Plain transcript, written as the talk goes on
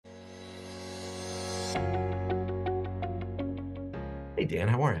Hey, Dan,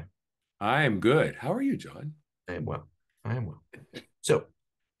 how are you? I'm good. How are you, John? I am well. I am well. So,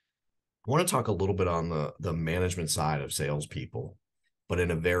 I want to talk a little bit on the management side of salespeople, but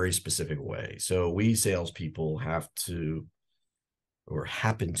in a very specific way. So, we salespeople have to, or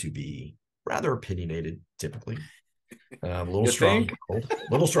happen to be, rather opinionated, typically, a little You think? strong-willed,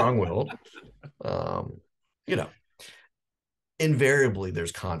 a little strong-willed. Um, you know, Invariably,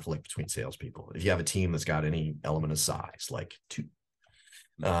 there's conflict between salespeople. If you have a team that's got any element of size, like two.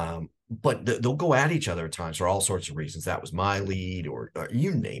 But they'll go at each other at times for all sorts of reasons. That was my lead, or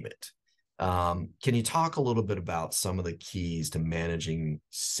you name it. Can you talk a little bit about some of the keys to managing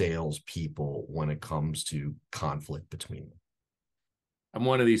salespeople when it comes to conflict between them? I'm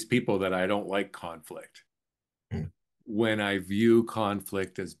one of these people that I don't like conflict Hmm. when I view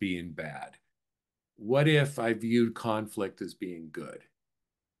conflict as being bad. What if I viewed conflict as being good?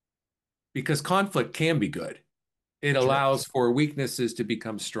 Because conflict can be good. It Sure. allows for weaknesses to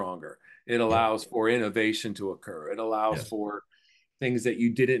become stronger. It Yeah. allows for innovation to occur. It allows Yes. for things that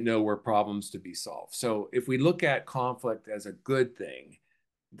you didn't know were problems to be solved. So if we look at conflict as a good thing,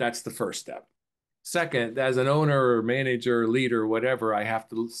 that's the first step. Second, as an owner or manager, leader, whatever, I have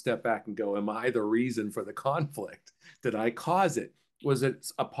to step back and go, am I the reason for the conflict? Did I cause it? Was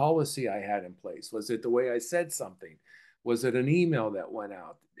it a policy I had in place? Was it the way I said something? Was it an email that went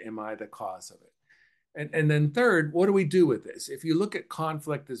out? Am I the cause of it? And then third, what do we do with this? If you look at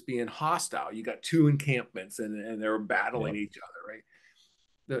conflict as being hostile, you got two encampments and they're battling Yeah. each other, right?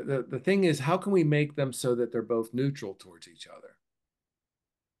 The thing is, how can we make them so that they're both neutral towards each other?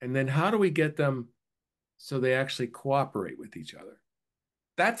 And then how do we get them so they actually cooperate with each other?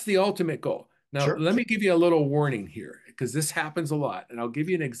 That's the ultimate goal. Now, Sure. let me give you a little warning here because this happens a lot. And I'll give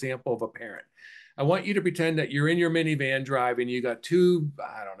you an example of a parent. I want you to pretend that you're in your minivan driving, you got two,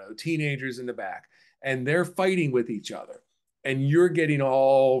 I don't know, teenagers in the back, and they're fighting with each other. And you're getting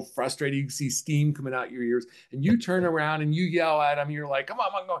all frustrated. You can see steam coming out your ears, and you turn around and you yell at them. You're like, come on,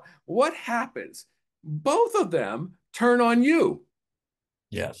 I'm going. What happens? Both of them turn on you.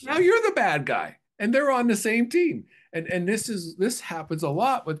 Yes. Now you're the bad guy, and they're on the same team. And this happens a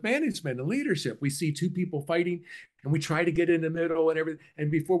lot with management and leadership. We see two people fighting, and we try to get in the middle and everything.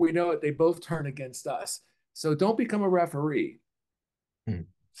 And before we know it, they both turn against us. So don't become a referee. Hmm.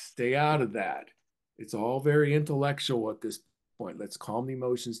 Stay out of that. It's all very intellectual at this point. Let's calm the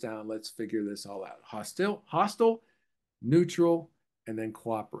emotions down. Let's figure this all out. Hostile, neutral, and then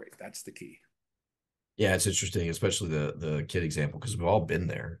cooperate. That's the key. Yeah, it's interesting, especially the kid example, because we've all been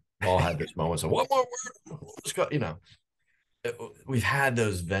there. We've all had those moments of one more word. Let's go. We've had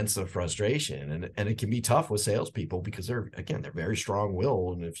those vents of frustration, and it can be tough with salespeople because they're very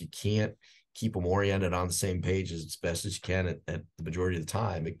strong-willed, and if you can't keep them oriented on the same page as best as you can at the majority of the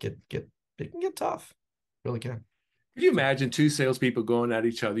time, it can get tough. It really can. Could you So imagine two salespeople going at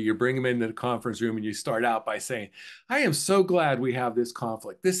each other? You bring them into the conference room and you start out by saying, I am so glad we have this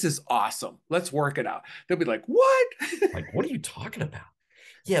conflict. This is awesome. Let's work it out. They'll be like, what? like, what are you talking about?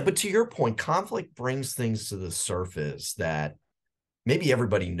 Yeah, but to your point, conflict brings things to the surface that maybe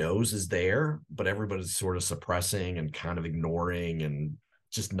everybody knows is there, but everybody's sort of suppressing and kind of ignoring and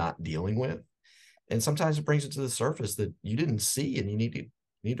just not dealing with. And sometimes it brings it to the surface that you didn't see and you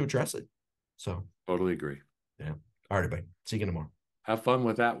need to address it. So Totally agree. yeah. All right, everybody. See you again Have fun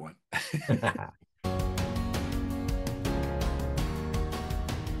with that one. tomorrow.